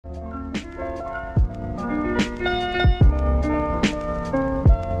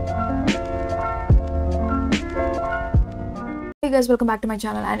guys, welcome back to my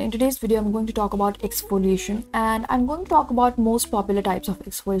channel, and in today's video I'm going to talk about exfoliation, and I'm going to talk about most popular types of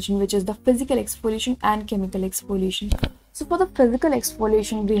exfoliation, which is the physical exfoliation and chemical exfoliation. So for the physical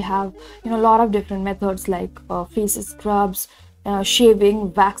exfoliation, we have a lot of different methods like face scrubs,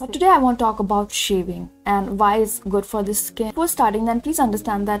 shaving, wax. But today I want to talk about shaving and why it's good for the skin. Before starting, then please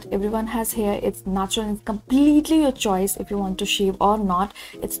understand that everyone has hair. It's natural and it's completely your choice if you want to shave or not.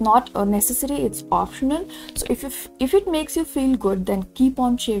 It's not a necessary, it's optional. So if it makes you feel good, then keep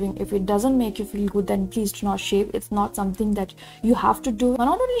on shaving. If it doesn't make you feel good, then please do not shave. It's not something that you have to do.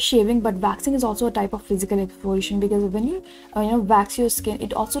 Not only shaving, but waxing is also a type of physical exfoliation, because when you wax your skin,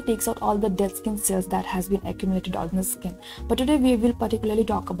 it also takes out all the dead skin cells that has been accumulated on the skin. But today we will particularly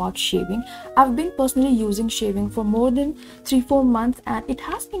talk about shaving. I've been personally using shaving for more than 3-4 months, and it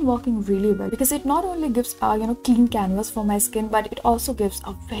has been working really well, because it not only gives clean canvas for my skin, but it also gives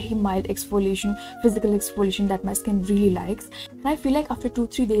a very mild exfoliation, physical exfoliation that my skin really likes. And I feel like after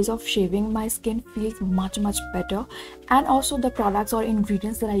 2-3 days of shaving, my skin feels much better, and also the products or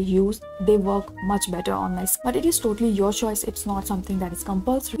ingredients that I use, they work much better on my skin. But it is totally your choice. It's not something that is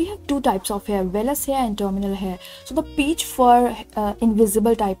compulsory. We have two types of hair: vellus hair and terminal hair. So the peach fur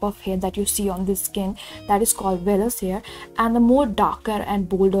invisible type of hair that you see on the skin, that is called vellus hair, and the more darker and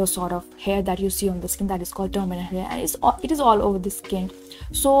bolder sort of hair that you see on the skin, that is called terminal hair, and it is all over the skin.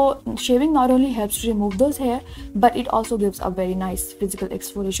 So shaving not only helps to remove those hair, but it also gives a very nice physical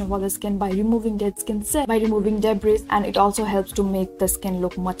exfoliation for the skin by removing dead skin cells, by removing debris, and it also helps to make the skin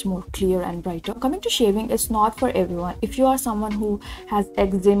look much more clear and brighter. Coming to shaving, it's not for everyone. If you are someone who has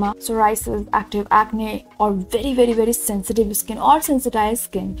eczema, psoriasis, active acne, or very sensitive skin or sensitized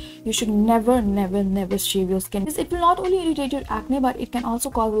skin, you should never shave your skin. It will not only irritate your acne, but it can also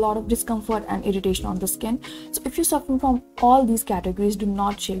cause a lot of discomfort and irritation on the skin. So if you suffer from all these categories, do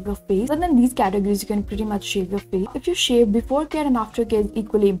not shave your face. But then these categories, you can pretty much shave your face. If you shave, before care and after care is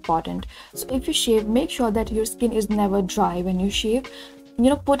equally important. So if you shave, make sure that your skin is never dry when you shave.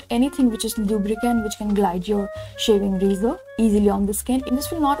 Put anything which is lubricant, which can glide your shaving razor easily on the skin. And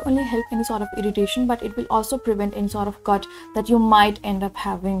this will not only help any sort of irritation, but it will also prevent any sort of cut that you might end up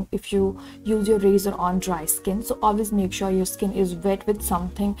having if you use your razor on dry skin. So always make sure your skin is wet with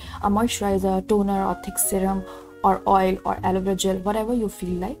something, a moisturizer, toner, or thick serum, or oil, or aloe vera gel, whatever you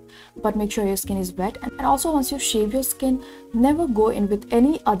feel like, but make sure your skin is wet. And also, once you shave your skin, never go in with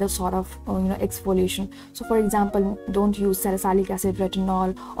any other sort of exfoliation. So for example, don't use salicylic acid,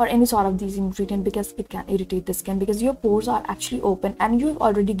 retinol, or any sort of these ingredients, because it can irritate the skin, because your pores are actually open and you have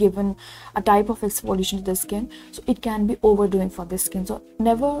already given a type of exfoliation to the skin, so it can be overdoing for the skin. So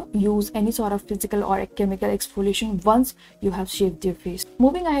never use any sort of physical or chemical exfoliation once you have shaved your face.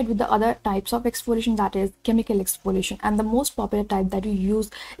 Moving ahead with the other types of exfoliation, that is chemical exfoliation, and the most popular type that we use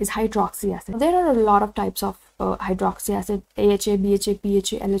is hydroxy acid. There are a lot of types of hydroxy acid: AHA, BHA,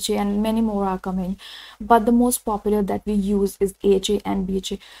 PHA, LHA, and many more are coming, but the most popular that we use is AHA and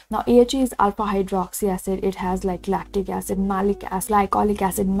BHA. Now AHA is alpha hydroxy acid. It has like lactic acid, malic acid, glycolic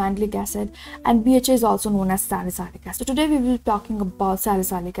acid, malic acid, and BHA is also known as salicylic acid. So today we will be talking about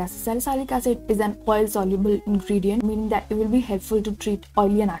salicylic acid. Salicylic acid is an oil soluble ingredient, meaning that it will be helpful to treat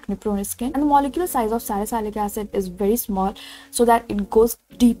oily and acne prone skin, and the molecular size of salicylic acid is very small, so that it goes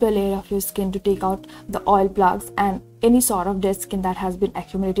deeper layer of your skin to take out the oil plugs and any sort of dead skin that has been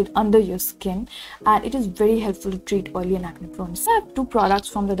accumulated under your skin, and it is very helpful to treat oily and acne prone. So I have two products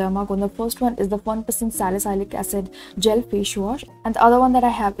from the Dermaco. The first one is the 1% salicylic acid gel face wash, and the other one that I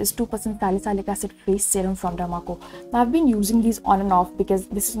have is 2% salicylic acid face serum from Dermaco. Now I've been using these on and off, because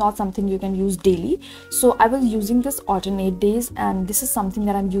this is not something you can use daily. So I was using this alternate days, and this is something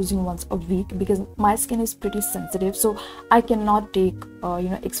that I'm using once a week, because my skin is pretty sensitive, so I cannot take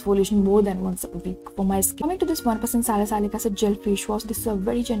exfoliation more than once a week for my skin. Coming to this 1% salicylic acid gel face wash, this is a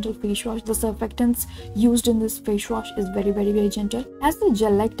very gentle face wash. The surfactants used in this face wash is very gentle. Has the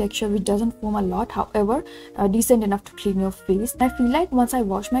gel-like texture which doesn't foam a lot, however decent enough to clean your face. I feel like once I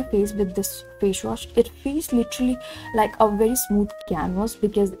wash my face with this face wash, it feels literally like a very smooth canvas,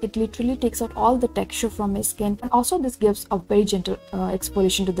 because it literally takes out all the texture from my skin, and also this gives a very gentle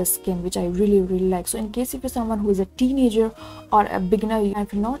exfoliation to the skin, which I really like. So in case if you're someone who is a teenager or a beginner,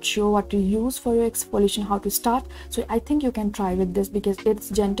 if you're not sure what to use for your exfoliation, how to start, so I think you can try with this, because it's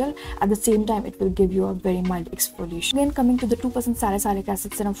gentle, at the same time it will give you a very mild exfoliation. Again, coming to the 2% salicylic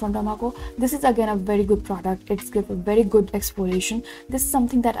acid serum from Dermaco, this is again a very good product. It's gives a very good exfoliation. This is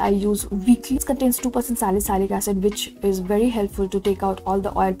something that I use weekly It contains 2% salicylic acid, which is very helpful to take out all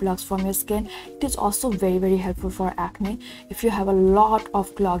the oil plugs from your skin. It is also very helpful for acne. If you have a lot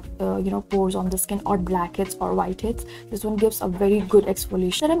of clogged pores on the skin, or blackheads or whiteheads, this one gives a very good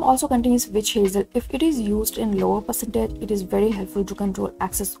exfoliation. Serum also contains witch hazel. If it is used in lower percentage, it is very helpful to control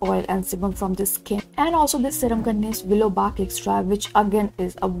excess oil and sebum from the skin. And also this serum contains willow bark extract, which again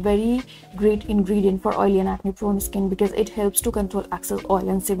is a very great ingredient for oily and acne prone skin, because it helps to control excess oil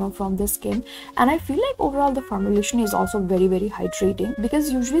and sebum from the skin. And I feel like overall the formulation is also very hydrating,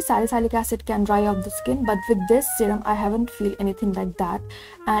 because usually salicylic acid can dry out the skin, but with this serum I haven't feel anything like that,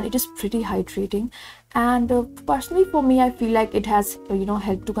 and it is pretty hydrating. And personally for me, I feel like it has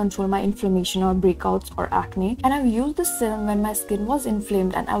helped to control my inflammation or breakouts or acne. And I've used this serum when my skin was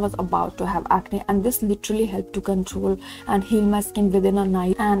inflamed and I was about to have acne, and this literally helped to control and heal my skin within a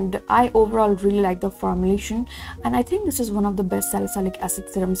night. And I overall really like the formulation, and I think this is one of the best salicylic acid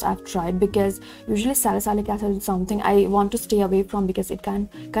serums I've tried, because usually salicylic acid is something I want to stay away from, because it kind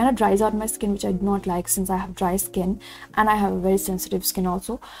of dries out my skin, which I do not like since I have dry skin and I have a very sensitive skin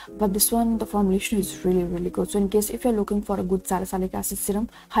also. But this one, the formulation is really good. So in case if you're looking for a good salicylic acid serum,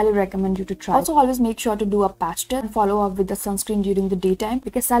 highly recommend you to try. Also, always make sure to do a patch test and follow up with the sunscreen during the daytime,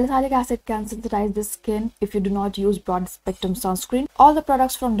 because salicylic acid can sensitize the skin if you do not use broad spectrum sunscreen. All the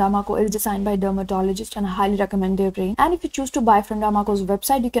products from Dermaco is designed by dermatologists, and I highly recommend their range. And if you choose to buy from Dermaco's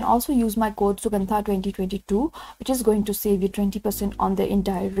website, you can also use my code Sugandha 2022, which is going to save you 20% on their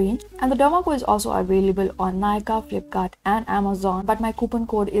entire range. And the Dermaco is also available on Nykaa, Flipkart and Amazon, but my coupon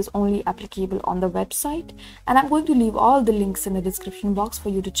code is only applicable on the website, and I'm going to leave all the links in the description box for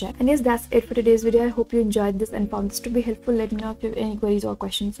you to check. And yes, that's it for today's video. I hope you enjoyed this and found this to be helpful. Let me know if you have any queries or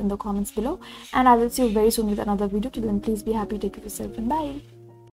questions in the comments below, and I will see you very soon with another video. Till then, please be happy, take care of yourself, and bye.